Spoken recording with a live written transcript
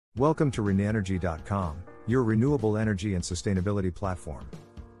Welcome to ReneEnergy.com, your renewable energy and sustainability platform.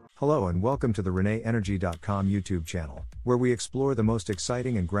 Hello and welcome to the ReneEnergy.com YouTube channel, where we explore the most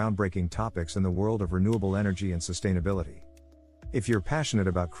exciting and groundbreaking topics in the world of renewable energy and sustainability. If you're passionate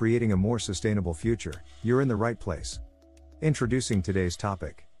about creating a more sustainable future, you're in the right place. Introducing today's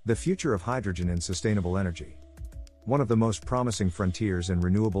topic, the future of hydrogen in sustainable energy. One of the most promising frontiers in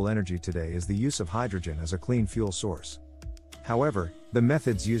renewable energy today is the use of hydrogen as a clean fuel source. However, the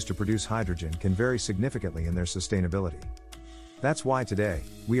methods used to produce hydrogen can vary significantly in their sustainability. That's why today,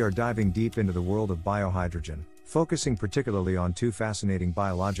 we are diving deep into the world of biohydrogen, focusing particularly on two fascinating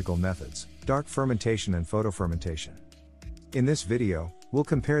biological methods, dark fermentation and photofermentation. In this video, we'll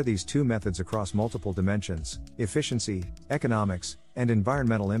compare these two methods across multiple dimensions, efficiency, economics, and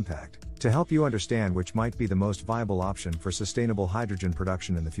environmental impact, to help you understand which might be the most viable option for sustainable hydrogen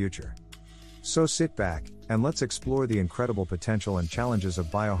production in the future. So sit back, and let's explore the incredible potential and challenges of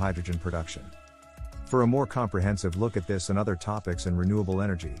biohydrogen production. For a more comprehensive look at this and other topics in renewable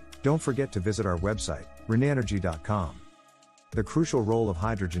energy, don't forget to visit our website, ReneEnergy.com. The crucial role of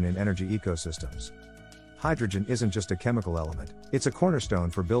hydrogen in energy ecosystems. Hydrogen isn't just a chemical element, it's a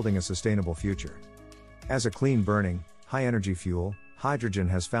cornerstone for building a sustainable future. As a clean-burning, high-energy fuel, hydrogen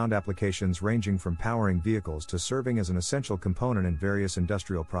has found applications ranging from powering vehicles to serving as an essential component in various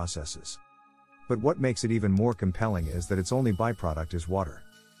industrial processes. But what makes it even more compelling is that its only byproduct is water.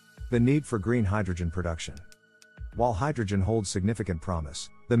 The need for green hydrogen production. While hydrogen holds significant promise,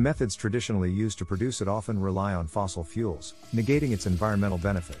 the methods traditionally used to produce it often rely on fossil fuels, negating its environmental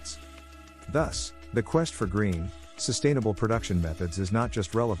benefits. Thus, the quest for green, sustainable production methods is not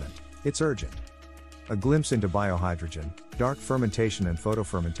just relevant, it's urgent. A glimpse into biohydrogen, dark fermentation and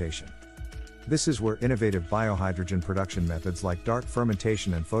photofermentation. This is where innovative biohydrogen production methods like dark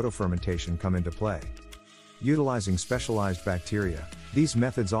fermentation and photofermentation come into play. Utilizing specialized bacteria, these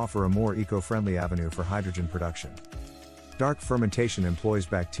methods offer a more eco-friendly avenue for hydrogen production. Dark fermentation employs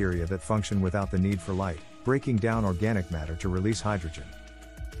bacteria that function without the need for light, breaking down organic matter to release hydrogen.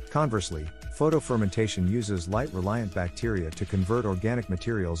 Conversely, photofermentation uses light-reliant bacteria to convert organic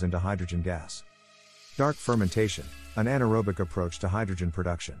materials into hydrogen gas. Dark fermentation, an anaerobic approach to hydrogen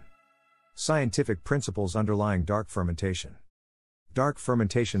production. Scientific principles underlying dark fermentation. Dark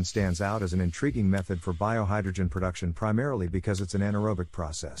fermentation stands out as an intriguing method for biohydrogen production primarily because it's an anaerobic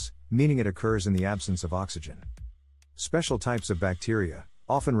process, meaning it occurs in the absence of oxygen. Special types of bacteria,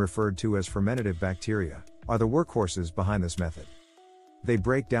 often referred to as fermentative bacteria, are the workhorses behind this method. They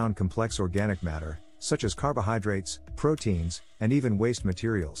break down complex organic matter, such as carbohydrates, proteins, and even waste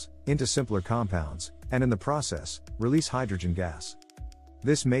materials, into simpler compounds, and in the process, release hydrogen gas.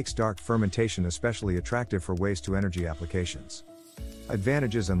 This makes dark fermentation especially attractive for waste-to-energy applications.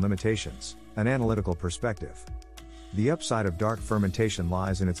 Advantages and limitations, an analytical perspective. The upside of dark fermentation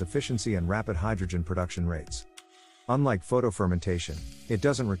lies in its efficiency and rapid hydrogen production rates. Unlike photofermentation, it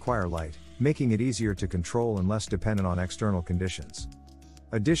doesn't require light, making it easier to control and less dependent on external conditions.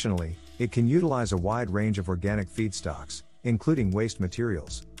 Additionally, it can utilize a wide range of organic feedstocks, including waste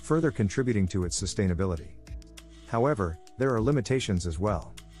materials, further contributing to its sustainability. However, there are limitations as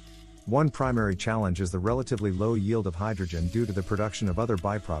well. One primary challenge is the relatively low yield of hydrogen due to the production of other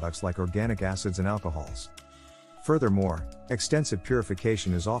byproducts like organic acids and alcohols. Furthermore, extensive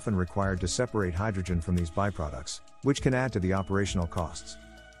purification is often required to separate hydrogen from these byproducts, which can add to the operational costs.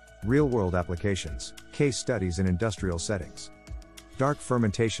 Real-world applications, case studies in industrial settings. Dark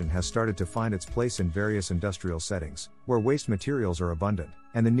fermentation has started to find its place in various industrial settings, where waste materials are abundant,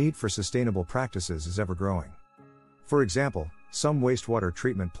 and the need for sustainable practices is ever growing. For example, some wastewater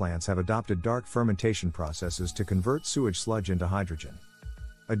treatment plants have adopted dark fermentation processes to convert sewage sludge into hydrogen.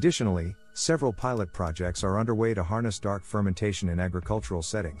 Additionally, several pilot projects are underway to harness dark fermentation in agricultural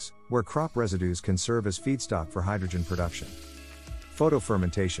settings, where crop residues can serve as feedstock for hydrogen production.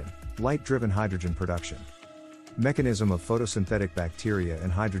 Photofermentation, light-driven hydrogen production. Mechanism of photosynthetic bacteria and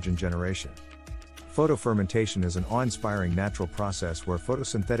hydrogen generation. Photofermentation is an awe-inspiring natural process where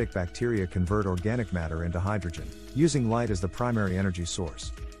photosynthetic bacteria convert organic matter into hydrogen, using light as the primary energy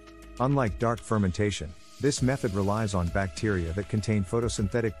source. Unlike dark fermentation, this method relies on bacteria that contain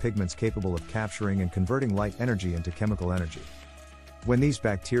photosynthetic pigments capable of capturing and converting light energy into chemical energy. When these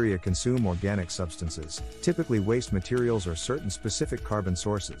bacteria consume organic substances, typically waste materials or certain specific carbon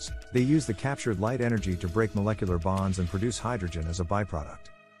sources, they use the captured light energy to break molecular bonds and produce hydrogen as a byproduct.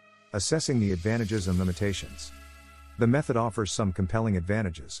 Assessing the advantages and limitations. The method offers some compelling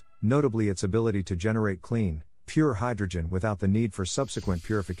advantages, notably its ability to generate clean, pure hydrogen without the need for subsequent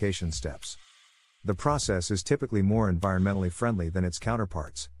purification steps. The process is typically more environmentally friendly than its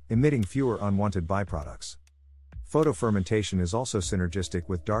counterparts, emitting fewer unwanted byproducts. Photofermentation is also synergistic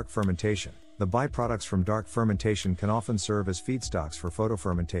with dark fermentation. The byproducts from dark fermentation can often serve as feedstocks for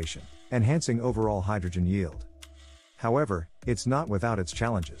photofermentation, enhancing overall hydrogen yield. However, it's not without its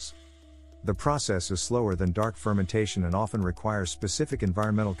challenges. The process is slower than dark fermentation and often requires specific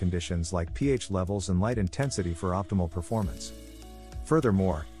environmental conditions like pH levels and light intensity for optimal performance.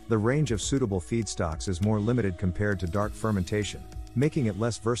 Furthermore, the range of suitable feedstocks is more limited compared to dark fermentation, making it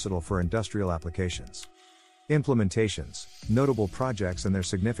less versatile for industrial applications. Implementations, notable projects and their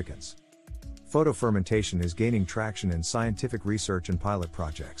significance. Photofermentation is gaining traction in scientific research and pilot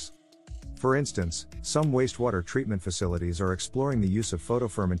projects. For instance, some wastewater treatment facilities are exploring the use of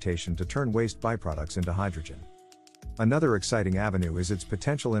photofermentation to turn waste byproducts into hydrogen. Another exciting avenue is its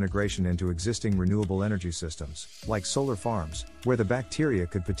potential integration into existing renewable energy systems, like solar farms, where the bacteria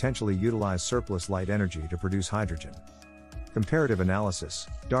could potentially utilize surplus light energy to produce hydrogen. Comparative analysis,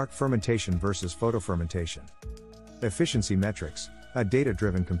 dark fermentation versus photofermentation. Efficiency metrics, a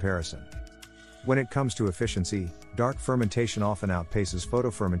data-driven comparison. When it comes to efficiency, dark fermentation often outpaces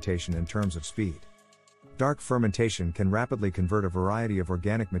photofermentation in terms of speed. Dark fermentation can rapidly convert a variety of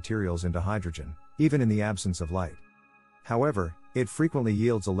organic materials into hydrogen, even in the absence of light. However, it frequently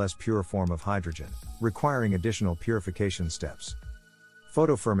yields a less pure form of hydrogen, requiring additional purification steps.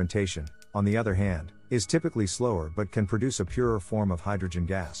 Photofermentation, on the other hand, is typically slower but can produce a purer form of hydrogen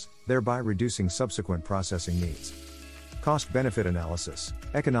gas, thereby reducing subsequent processing needs. Cost-benefit analysis,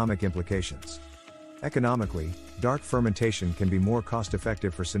 economic implications. Economically, dark fermentation can be more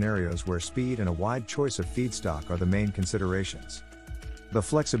cost-effective for scenarios where speed and a wide choice of feedstock are the main considerations. The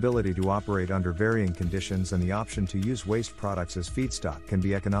flexibility to operate under varying conditions and the option to use waste products as feedstock can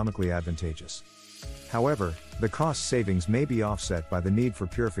be economically advantageous. However, the cost savings may be offset by the need for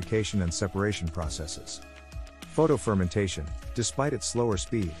purification and separation processes. Photofermentation, despite its slower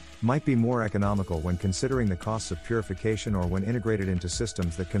speed, might be more economical when considering the costs of purification or when integrated into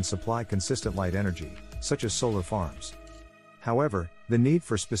systems that can supply consistent light energy, such as solar farms. However, the need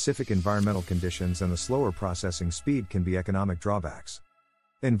for specific environmental conditions and the slower processing speed can be economic drawbacks.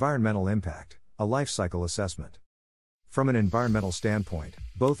 Environmental impact, a life cycle assessment. From an environmental standpoint,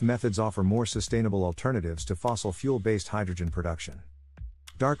 both methods offer more sustainable alternatives to fossil fuel-based hydrogen production.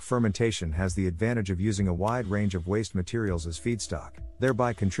 Dark fermentation has the advantage of using a wide range of waste materials as feedstock,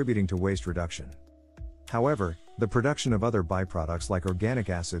 thereby contributing to waste reduction. However, the production of other byproducts like organic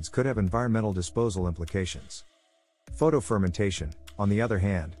acids could have environmental disposal implications. Photofermentation, on the other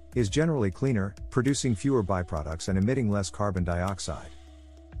hand, is generally cleaner, producing fewer byproducts and emitting less carbon dioxide.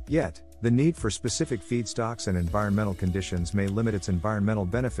 Yet, the need for specific feedstocks and environmental conditions may limit its environmental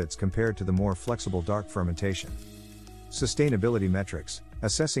benefits compared to the more flexible dark fermentation. Sustainability metrics,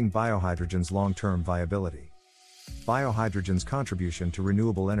 assessing biohydrogen's long-term viability. Biohydrogen's contribution to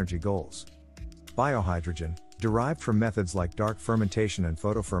renewable energy goals. Biohydrogen, derived from methods like dark fermentation and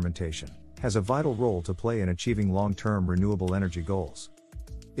photofermentation, has a vital role to play in achieving long-term renewable energy goals.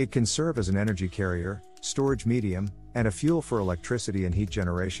 It can serve as an energy carrier, storage medium, and a fuel for electricity and heat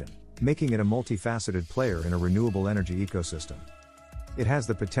generation, making it a multifaceted player in a renewable energy ecosystem. It has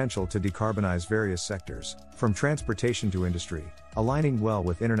the potential to decarbonize various sectors, from transportation to industry, aligning well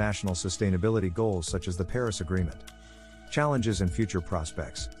with international sustainability goals such as the Paris Agreement. Challenges and future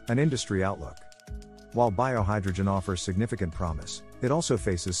prospects, an industry outlook. While biohydrogen offers significant promise, it also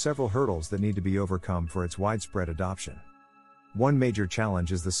faces several hurdles that need to be overcome for its widespread adoption. One major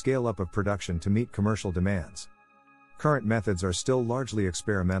challenge is the scale-up of production to meet commercial demands. Current methods are still largely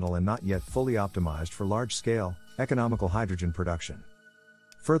experimental and not yet fully optimized for large-scale, economical hydrogen production.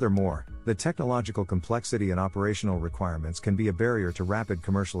 Furthermore, the technological complexity and operational requirements can be a barrier to rapid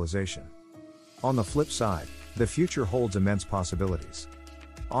commercialization. On the flip side, the future holds immense possibilities.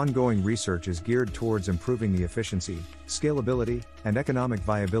 Ongoing research is geared towards improving the efficiency, scalability, and economic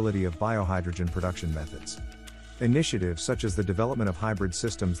viability of biohydrogen production methods. Initiatives such as the development of hybrid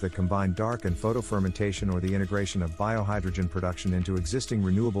systems that combine dark and photofermentation or the integration of biohydrogen production into existing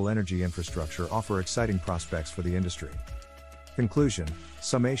renewable energy infrastructure offer exciting prospects for the industry. Conclusion,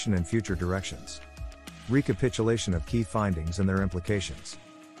 summation and future directions. Recapitulation of key findings and their implications.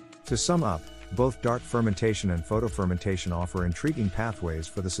 To sum up, both dark fermentation and photofermentation offer intriguing pathways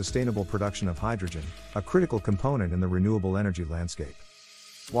for the sustainable production of hydrogen, a critical component in the renewable energy landscape.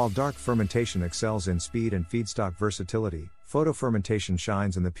 While dark fermentation excels in speed and feedstock versatility, photofermentation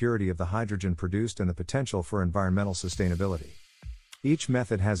shines in the purity of the hydrogen produced and the potential for environmental sustainability. Each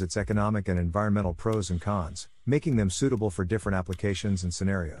method has its economic and environmental pros and cons, making them suitable for different applications and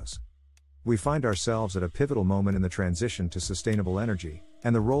scenarios. We find ourselves at a pivotal moment in the transition to sustainable energy,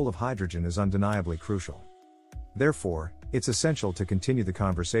 and the role of hydrogen is undeniably crucial. Therefore, it's essential to continue the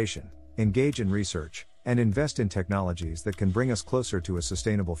conversation, engage in research, and invest in technologies that can bring us closer to a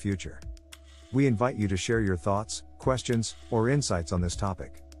sustainable future. We invite you to share your thoughts, questions, or insights on this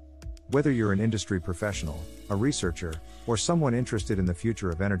topic. Whether you're an industry professional, a researcher, or someone interested in the future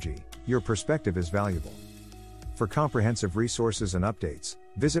of energy, your perspective is valuable. For comprehensive resources and updates,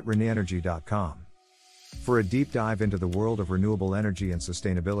 visit renewenergy.com. For a deep dive into the world of renewable energy and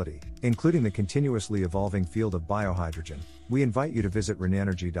sustainability, including the continuously evolving field of biohydrogen, we invite you to visit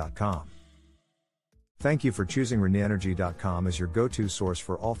renewenergy.com. Thank you for choosing renewenergy.com as your go-to source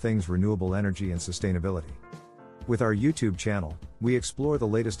for all things renewable energy and sustainability. With our YouTube channel, we explore the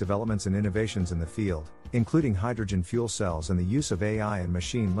latest developments and innovations in the field, including hydrogen fuel cells and the use of AI and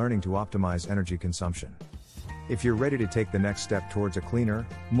machine learning to optimize energy consumption. If you're ready to take the next step towards a cleaner,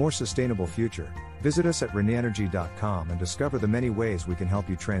 more sustainable future, visit us at renewenergy.com and discover the many ways we can help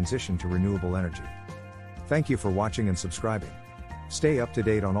you transition to renewable energy. Thank you for watching and subscribing. Stay up to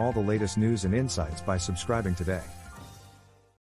date on all the latest news and insights by subscribing today.